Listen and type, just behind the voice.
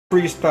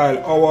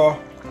Freestyle, our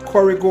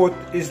curry goat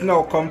is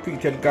now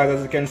completed, guys,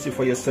 as you can see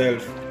for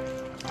yourself.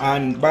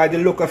 And by the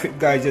look of it,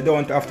 guys, you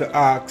don't have to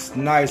ask.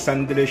 Nice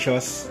and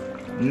delicious,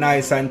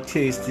 nice and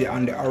tasty,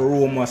 and the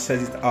aroma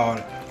says it all.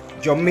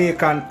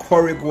 Jamaican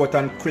curry goat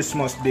on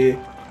Christmas Day,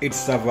 it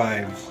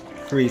survives.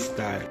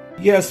 Freestyle.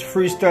 Yes,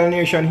 Freestyle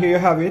Nation, here you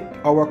have it.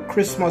 Our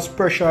Christmas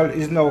special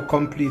is now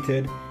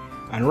completed.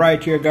 And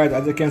right here, guys,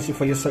 as you can see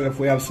for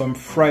yourself, we have some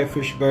fry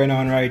fish going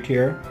on right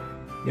here.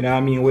 You know what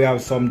I mean? We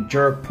have some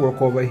jerk pork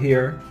over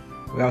here.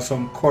 We have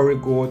some curry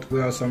goat.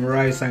 We have some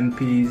rice and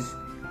peas.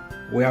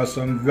 We have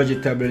some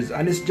vegetables.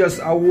 And it's just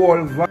a whole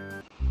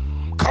vibe.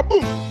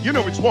 Kaboom! You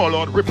know it's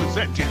Warlord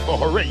representing for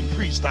Hurricane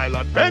Freestyle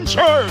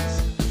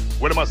Adventures.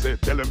 What am I say?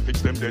 Tell them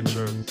fix them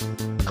dentures.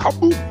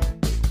 Kaboom!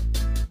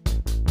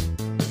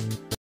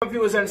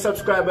 Viewers and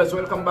subscribers,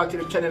 welcome back to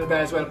the channel,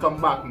 guys. Welcome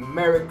back.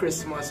 Merry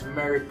Christmas,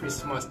 Merry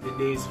Christmas. The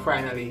day is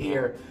finally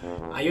here.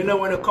 And you know,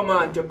 when you come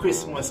on to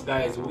Christmas,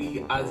 guys,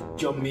 we as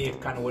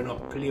Jamaican, we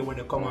not play when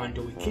you come on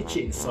to the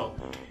kitchen. So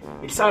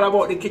it's all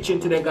about the kitchen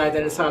today, guys,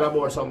 and it's all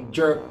about some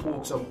jerk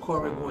pork, some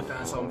curry goat,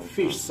 and some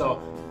fish. So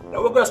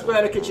now we're gonna spend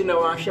in the kitchen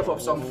now and chef up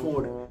some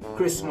food,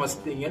 Christmas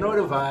thing, you know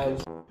the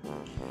vibes.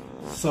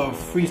 So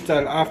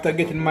Freestyle, after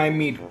getting my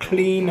meat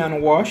clean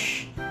and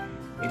washed,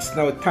 it's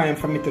now time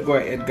for me to go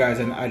ahead, guys,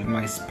 and add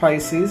my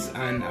spices.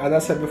 And as I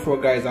said before,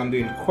 guys, I'm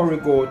doing curry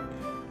goat,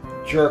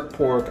 jerk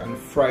pork, and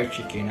fried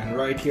chicken. And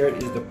right here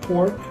is the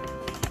pork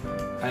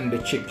and the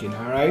chicken.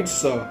 Alright,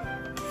 so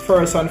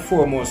first and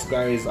foremost,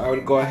 guys, I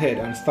will go ahead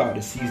and start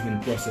the seasoning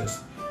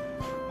process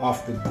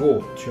of the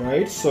goat.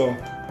 Right, so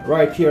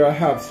right here I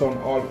have some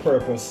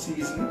all-purpose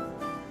seasoning.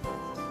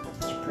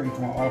 Sprinkle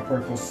my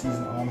all-purpose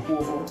seasoning all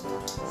over.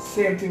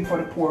 Same thing for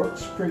the pork.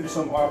 Sprinkle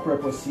some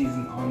all-purpose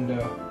seasoning on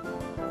the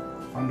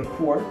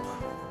pork.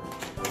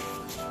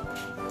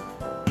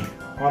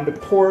 On the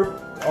pork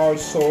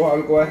also,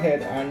 I'll go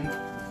ahead and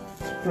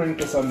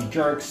sprinkle some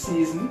jerk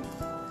season,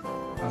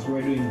 as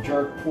we're doing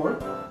jerk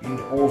pork in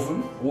the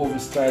oven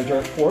style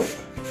jerk pork.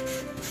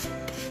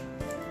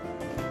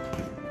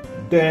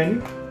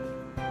 Then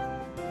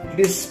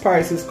this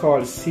spice is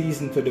called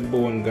season to the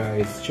bone,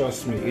 guys.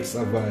 Trust me, it's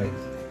a vibe.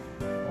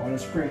 I want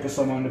to sprinkle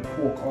some on the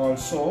pork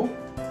also,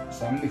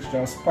 some mixture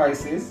of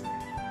spices.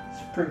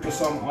 Sprinkle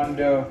some on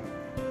the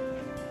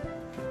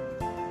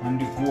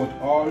goat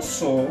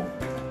also.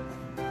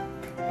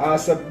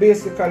 So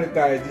basically,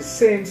 guys, the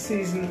same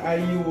season I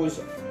use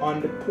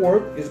on the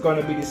pork is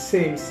gonna be the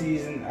same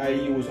season I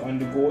use on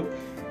the goat,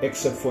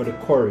 except for the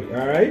curry.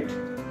 Alright,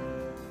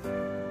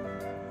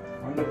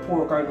 on the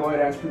pork I go ahead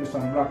and sprinkle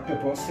some black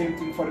pepper. Same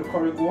thing for the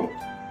curry goat.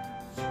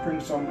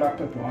 Sprinkle some black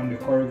pepper on the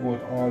curry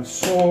goat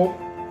also.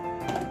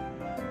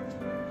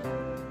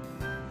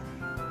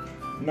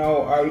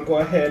 Now I will go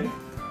ahead,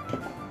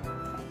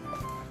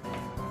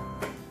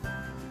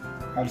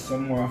 add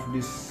some more of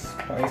this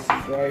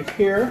spices right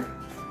here.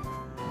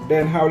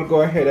 Then I will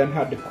go ahead and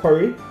add the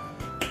curry.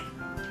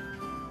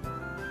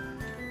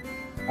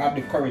 Add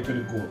the curry to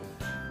the goat.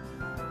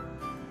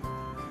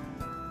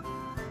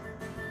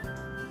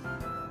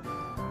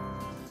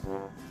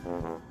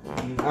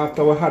 And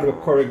after we add the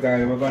curry,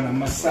 guys, we're gonna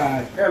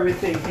massage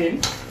everything in.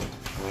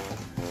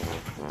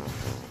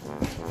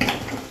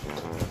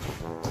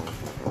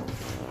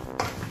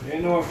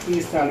 You know,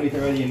 freestyle it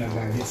already, you know,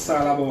 guys. It's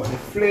all about the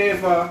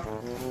flavor.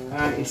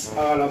 And it's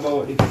all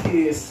about the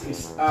taste,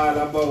 it's all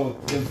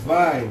about the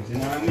vibes, you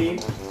know what I mean?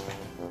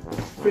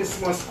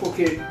 Christmas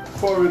cooking,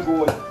 curry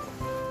goat,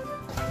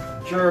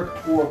 jerk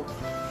pork,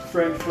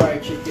 French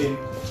fried chicken,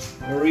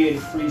 the real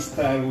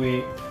freestyle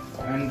way.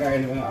 And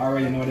guys, you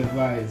already know the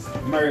vibes.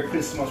 Merry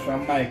Christmas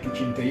from my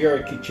kitchen to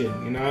your kitchen,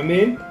 you know what I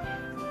mean?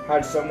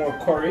 Add some more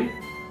curry.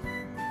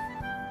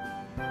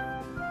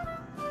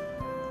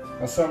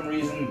 For some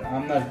reason,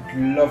 I'm not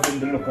loving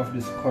the look of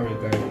this curry,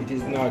 guys. It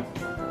is not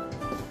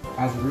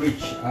as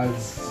rich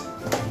as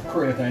the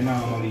curry that I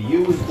normally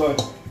use,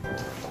 but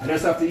I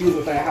just have to use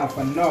what I have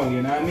for now,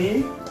 you know what I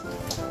mean?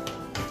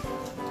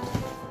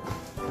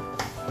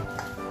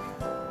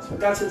 So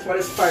that's it for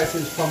the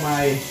spices for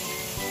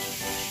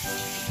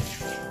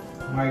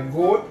my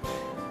goat.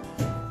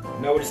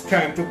 Now it's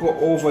time to go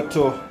over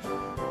to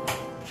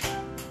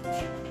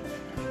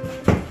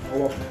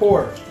our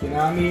pork, you know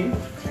what I mean?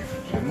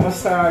 And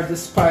massage the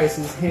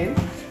spices in.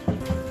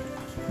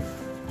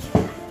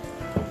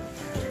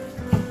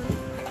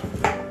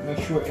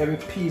 Every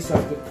piece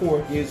of the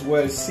pork is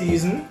well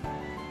seasoned.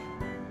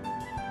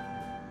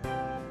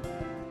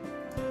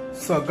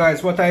 So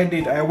guys, what I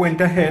did, I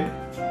went ahead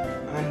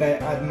and I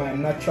add my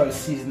natural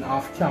season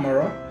off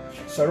camera.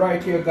 So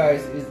right here,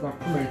 guys, is my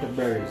pimento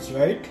berries,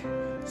 right?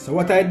 So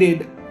what I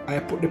did, I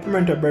put the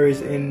pimento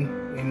berries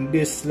in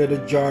this little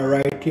jar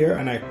right here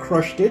and I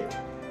crushed it.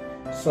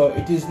 So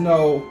it is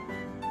now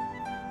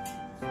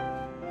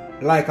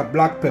like a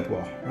black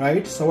pepper,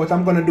 right? So what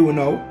I'm gonna do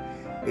now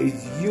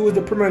is use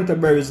the pimento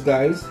berries,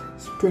 guys,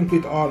 sprinkle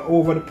it all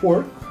over the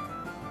pork.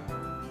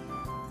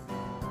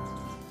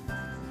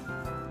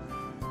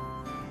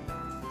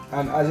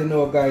 And as you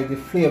know, guys, the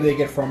flavor they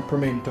get from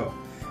pimento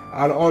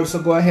I'll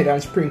also go ahead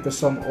and sprinkle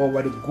some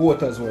over the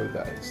goat as well,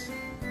 guys.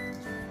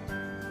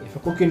 If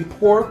you're cooking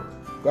pork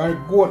or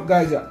goat,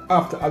 guys, you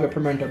have to have the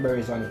pimento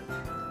berries on it.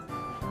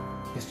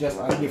 It's just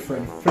a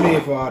different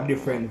flavor,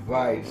 different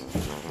vibes.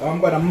 So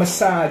I'm gonna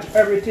massage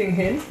everything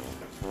in.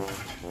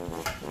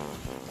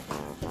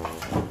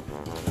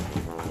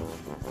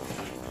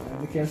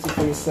 And you can see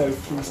for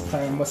yourself this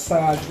time,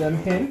 massage them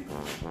in.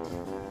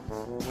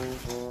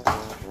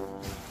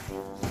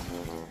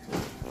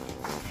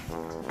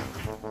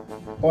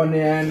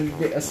 Onion,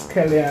 the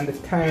scallion, the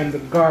thyme, the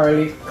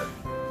garlic.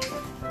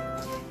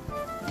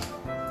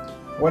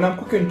 When I'm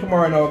cooking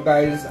tomorrow now,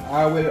 guys,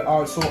 I will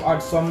also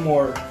add some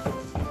more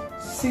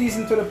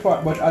season to the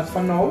pot, but as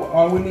for now,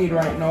 all we need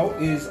right now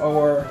is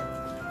our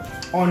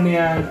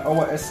onion,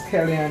 our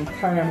scallion,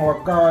 thyme, our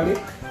garlic,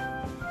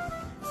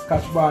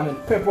 scotch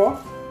bonnet pepper.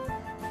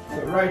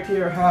 So right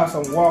here I have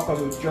some Walkers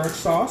with jerk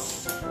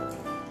sauce,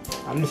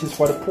 and this is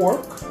for the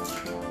pork.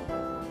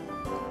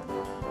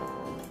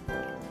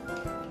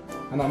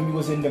 And I'm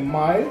using the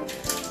mild.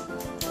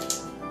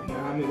 You know,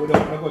 I mean, we don't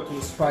want to go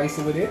too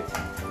spicy with it.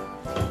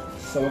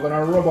 So we're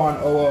gonna rub on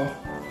our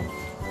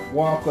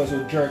Walkers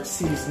with jerk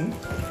season.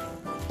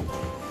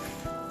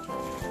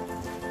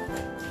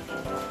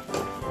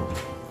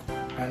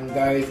 And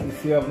guys,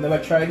 if you have never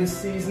tried this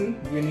season,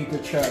 you need to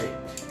try it.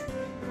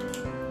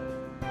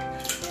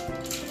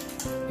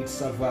 It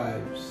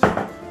survives.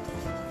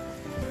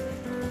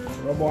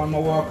 Rub on my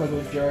Walkers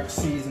with jerk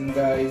season,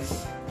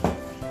 guys.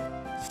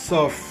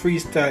 So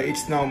freestyle,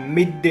 it's now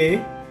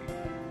midday,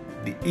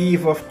 the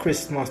eve of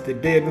Christmas, the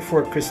day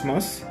before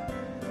Christmas,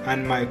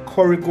 and my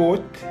curry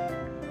goat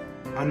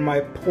and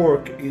my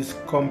pork is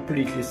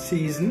completely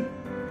seasoned.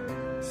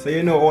 So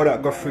you know how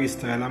that go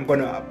freestyle. I'm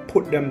gonna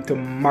put them to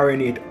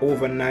marinate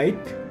overnight,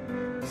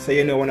 so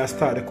you know when I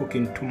start the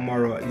cooking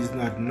tomorrow is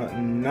not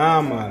nothing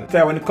normal.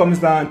 So when it comes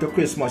down to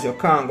Christmas, you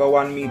can't go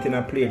one meat in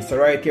a plate. So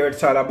right here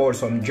it's all about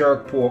some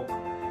jerk pork,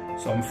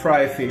 some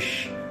fry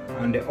fish,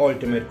 and the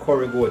ultimate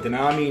curry goat, you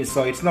know what I mean?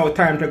 So it's now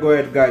time to go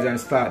ahead, guys, and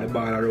start the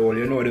ball roll.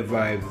 You know the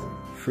vibe.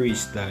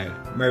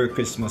 Freestyle. Merry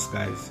Christmas,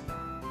 guys.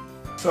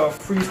 So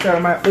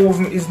freestyle, my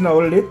oven is now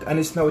lit, and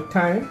it's now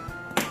time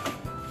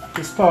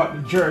to start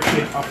the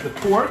jerking of the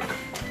pork.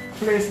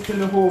 Place it in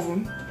the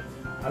oven,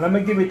 and I'm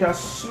gonna give it a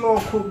slow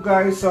cook,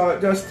 guys. So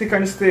just stick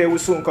and stay, we'll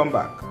soon come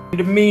back. In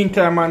the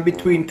meantime and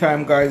between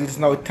time, guys, it's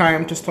now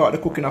time to start the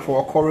cooking of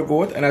our curry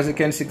goat. And as you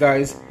can see,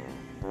 guys,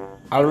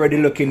 already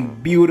looking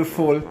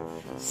beautiful.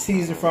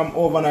 Seasoned from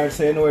overnight,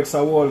 so you know it's a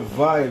whole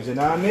vibes, you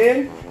know what I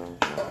mean?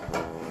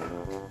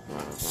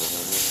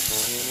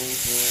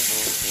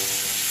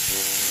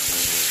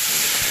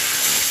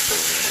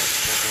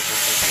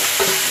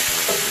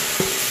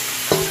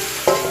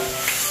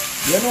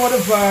 You know the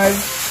vibe.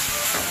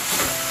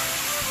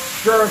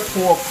 Jerk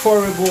pork,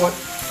 curry goat,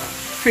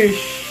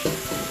 fish,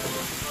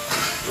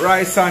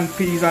 rice and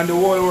peas, and the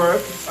whole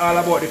work. It's all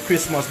about the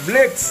Christmas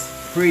blitz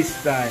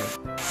freestyle.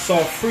 So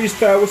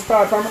freestyle, we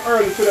start from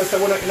early today, so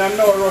we're not in a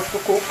no rush to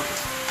cook.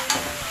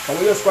 So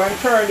we just go and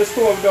turn the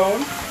stove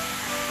down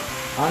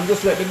and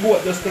just let the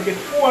goat just take it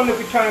one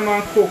little time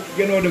and cook.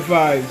 You know the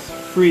vibes.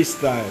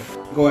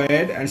 Freestyle. Go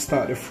ahead and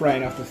start the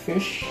frying of the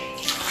fish.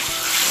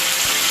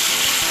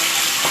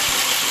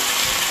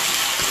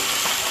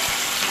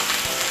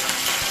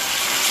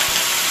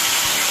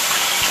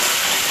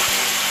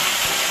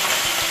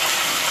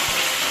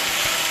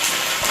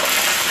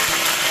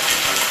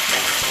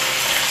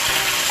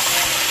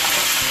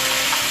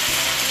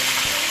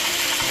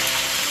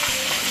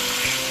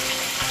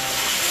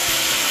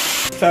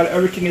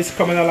 Everything is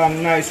coming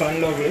along nice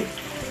and lovely.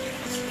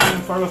 It's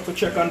time for us to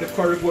check on the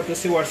curry goat to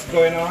see what's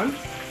going on.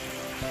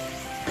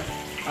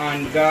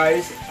 And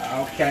guys,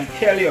 I can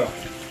tell you,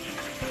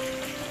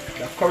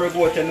 the curry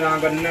goat is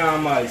not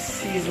normal,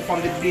 seasoned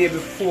from the day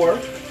before.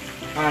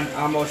 And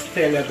I must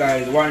tell you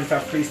guys, once I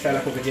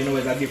freestyle cook it, you know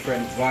it's a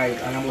different vibe.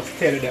 And I must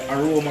tell you, the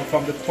aroma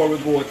from the curry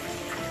goat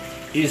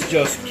is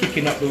just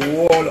kicking up the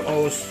whole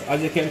house.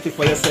 As you can see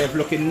for yourself,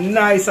 looking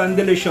nice and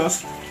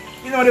delicious.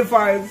 You know the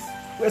vibes.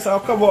 We just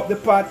cover up the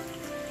pot,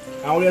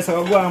 and we just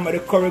go on with the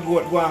curry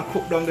goat, go and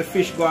cook down the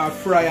fish, go and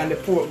fry, and the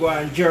pork go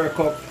and jerk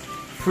up.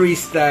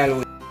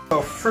 Freestyle.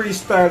 So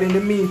freestyle in the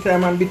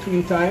meantime and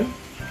between time.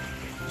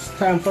 It's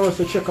time for us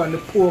to check on the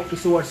pork to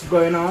see what's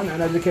going on.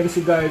 And as you can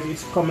see, guys,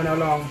 it's coming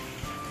along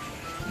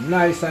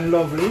nice and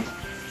lovely.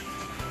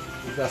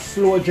 It's a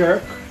slow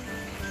jerk.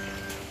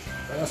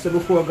 As I said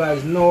before,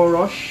 guys, no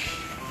rush.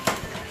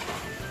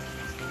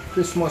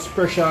 Christmas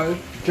special.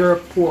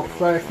 Jerk pork,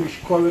 fry fish,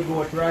 curry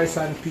goat, rice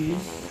and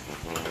peas.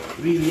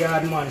 Really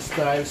hard man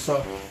style.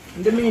 So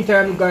in the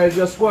meantime, guys,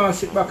 just go and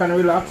sit back and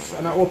relax,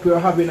 and I hope you're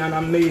having an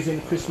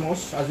amazing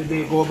Christmas as the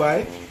day go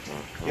by.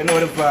 You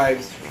know the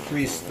vibes.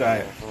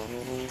 Freestyle.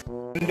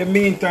 In the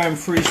meantime,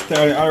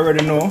 freestyle, I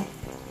already know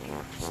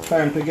it's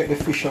time to get the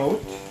fish out.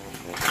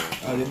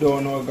 As you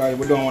don't know, guys,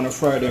 we don't want to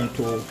fry them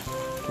too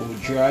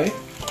dry.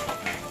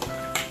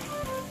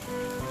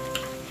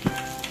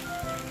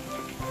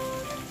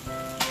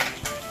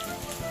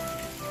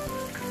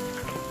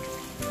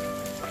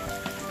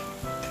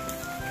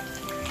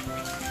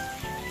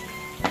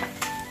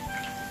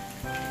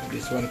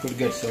 This one could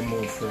get some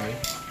more fry.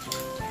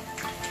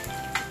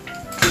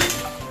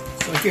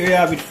 So here you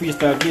have it,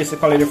 freestyle.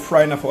 Basically the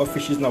frying of our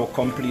fish is now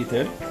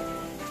completed.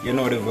 You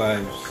know the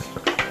vibes.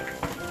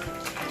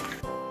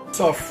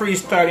 So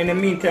freestyle in the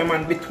meantime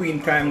and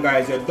between time,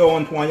 guys, you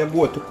don't want your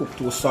goat to cook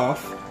too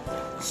soft.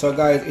 So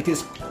guys, it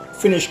is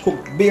finished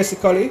cooked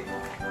basically.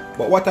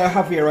 But what I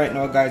have here right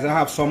now, guys, I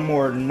have some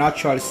more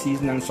natural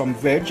seasoning and some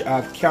veg.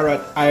 I have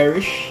carrot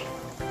Irish,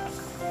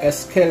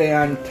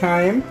 scallion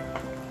thyme,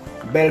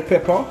 bell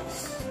pepper,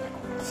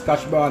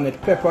 scotch bonnet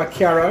pepper,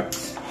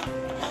 carrots.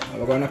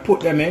 We're going to put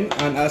them in,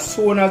 and as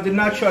soon as the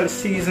natural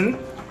season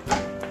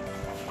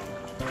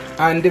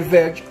and the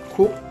veg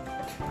cook,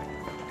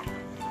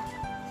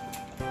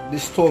 the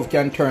stove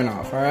can turn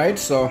off. Alright,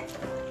 so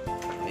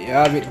you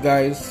have it,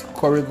 guys.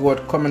 Curry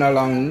goat coming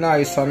along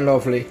nice and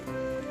lovely.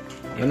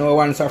 You know,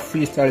 once a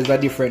freestyle is a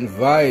different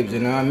vibes, you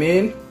know what I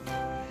mean?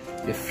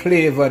 The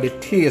flavor, the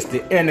taste,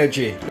 the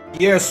energy.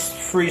 Yes,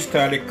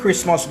 freestyle, the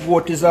Christmas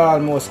goat is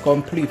almost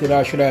completed,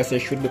 or should I say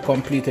should be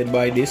completed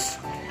by this.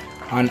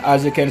 And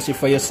as you can see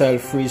for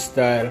yourself,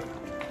 freestyle,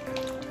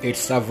 it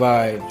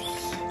survives.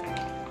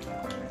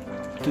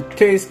 To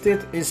taste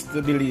it is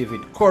to believe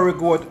it. Curry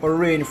goat or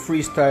rain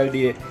freestyle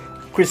day,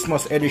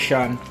 Christmas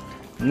edition.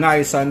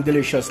 Nice and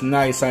delicious,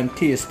 nice and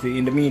tasty.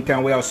 In the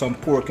meantime, we have some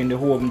pork in the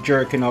oven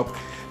jerking up.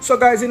 So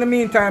guys, in the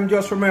meantime,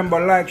 just remember,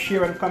 like,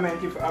 share and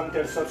comment if you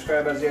haven't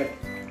subscribed as yet.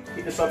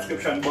 Hit the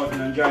subscription button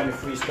and join the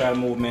freestyle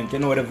movement. You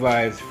know the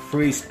vibes.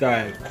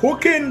 Freestyle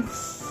cooking.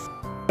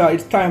 Now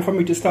it's time for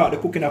me to start the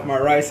cooking of my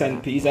rice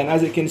and peas. And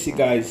as you can see,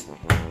 guys,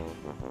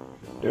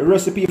 the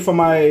recipe for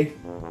my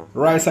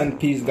rice and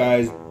peas,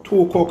 guys: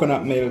 2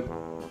 coconut milk,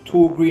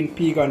 2 green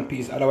pecan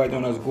peas, otherwise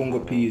known as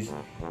gungo peas,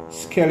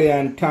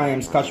 scallion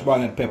thyme, scotch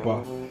bonnet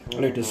pepper, a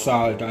little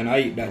salt, and I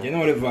eat that. You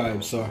know the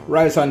vibes. So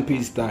rice and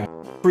peas time.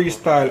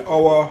 Freestyle,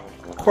 our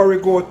curry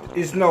goat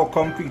is now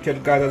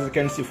completed, guys, as you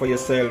can see for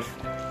yourself.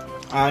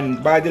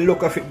 And by the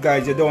look of it,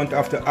 guys, you don't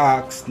have to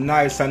ask.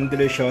 Nice and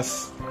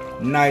delicious,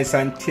 nice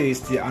and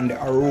tasty, and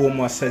the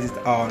aroma says it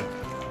all.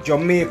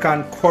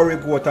 Jamaican curry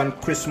goat on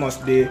Christmas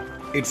Day,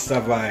 it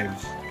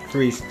survives.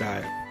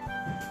 Freestyle.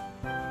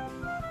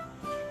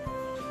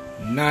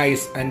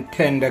 Nice and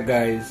tender,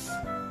 guys.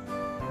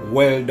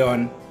 Well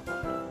done.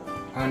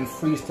 And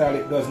freestyle,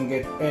 it doesn't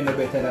get any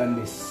better than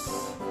this.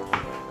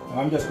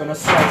 I'm just gonna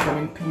slice them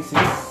in pieces,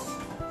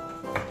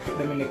 put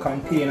them in the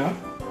container.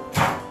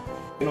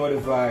 You know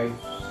the vibes.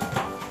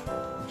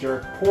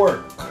 Jerk pork.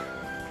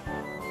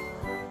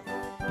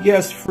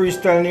 Yes,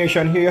 Freestyle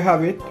Nation, here you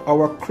have it.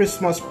 Our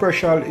Christmas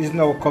special is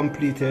now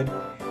completed.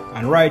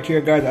 And right here,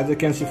 guys, as you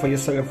can see for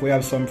yourself, we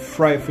have some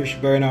fry fish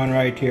going on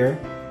right here.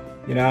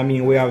 You know what I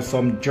mean? We have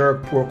some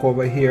jerk pork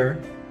over here.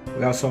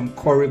 We have some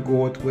curry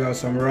goat. We have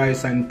some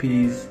rice and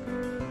peas.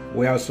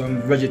 We have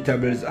some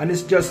vegetables, and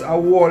it's just a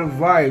whole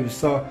vibe.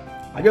 So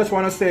I just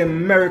want to say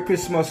Merry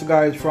Christmas,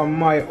 guys, from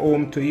my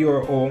home to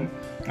your home.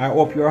 I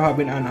hope you're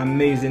having an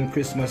amazing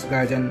Christmas,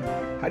 guys, and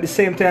at the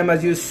same time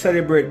as you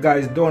celebrate,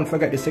 guys, don't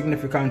forget the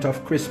significance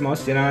of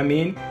Christmas. You know what I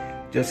mean?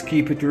 Just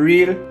keep it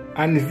real.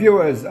 And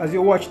viewers, as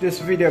you watch this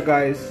video,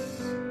 guys,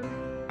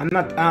 I'm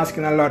not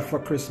asking a lot for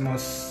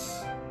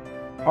Christmas.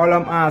 All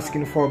I'm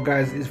asking for,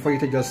 guys, is for you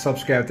to just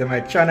subscribe to my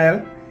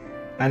channel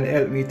and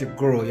help me to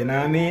grow. You know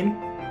what I mean?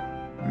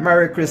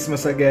 Merry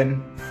Christmas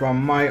again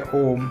from my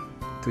home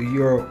to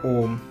your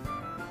home.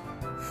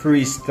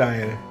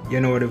 Freestyle,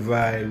 you know the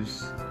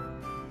vibes.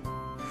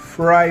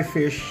 Fry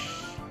fish,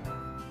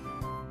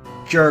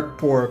 jerk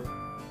pork,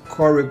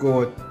 curry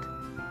goat,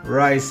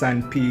 rice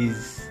and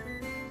peas,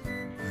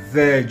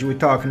 veg. We're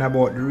talking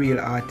about the real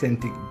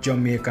authentic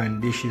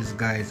Jamaican dishes,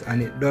 guys,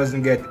 and it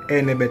doesn't get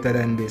any better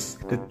than this.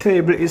 The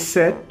table is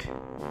set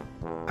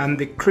and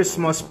the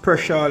Christmas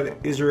special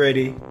is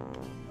ready,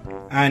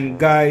 and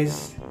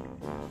guys,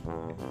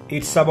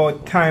 it's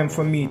about time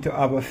for me to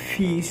have a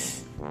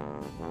feast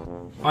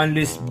on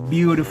this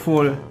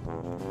beautiful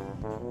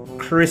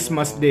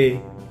Christmas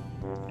day.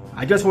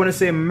 I just want to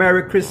say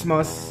Merry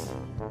Christmas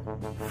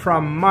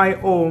from my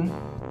home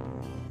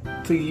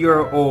to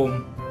your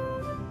home.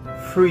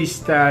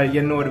 Freestyle,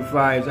 you know the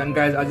vibes. And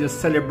guys, as you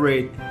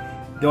celebrate,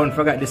 don't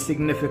forget the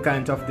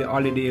significance of the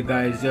holiday,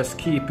 guys. Just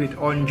keep it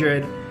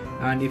 100.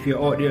 And if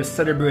you're out there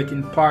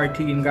celebrating,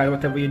 partying, guys,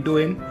 whatever you're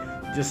doing,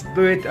 just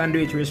do it and do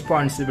it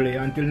responsibly.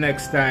 Until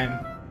next time,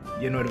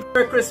 you know the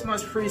Merry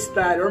Christmas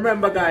Freestyle.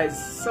 Remember, guys,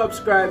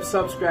 subscribe.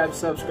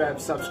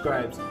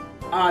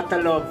 Art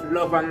of love,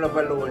 love and love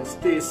alone.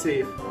 Stay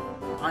safe.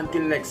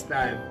 Until next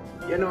time,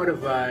 you know the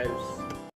vibes.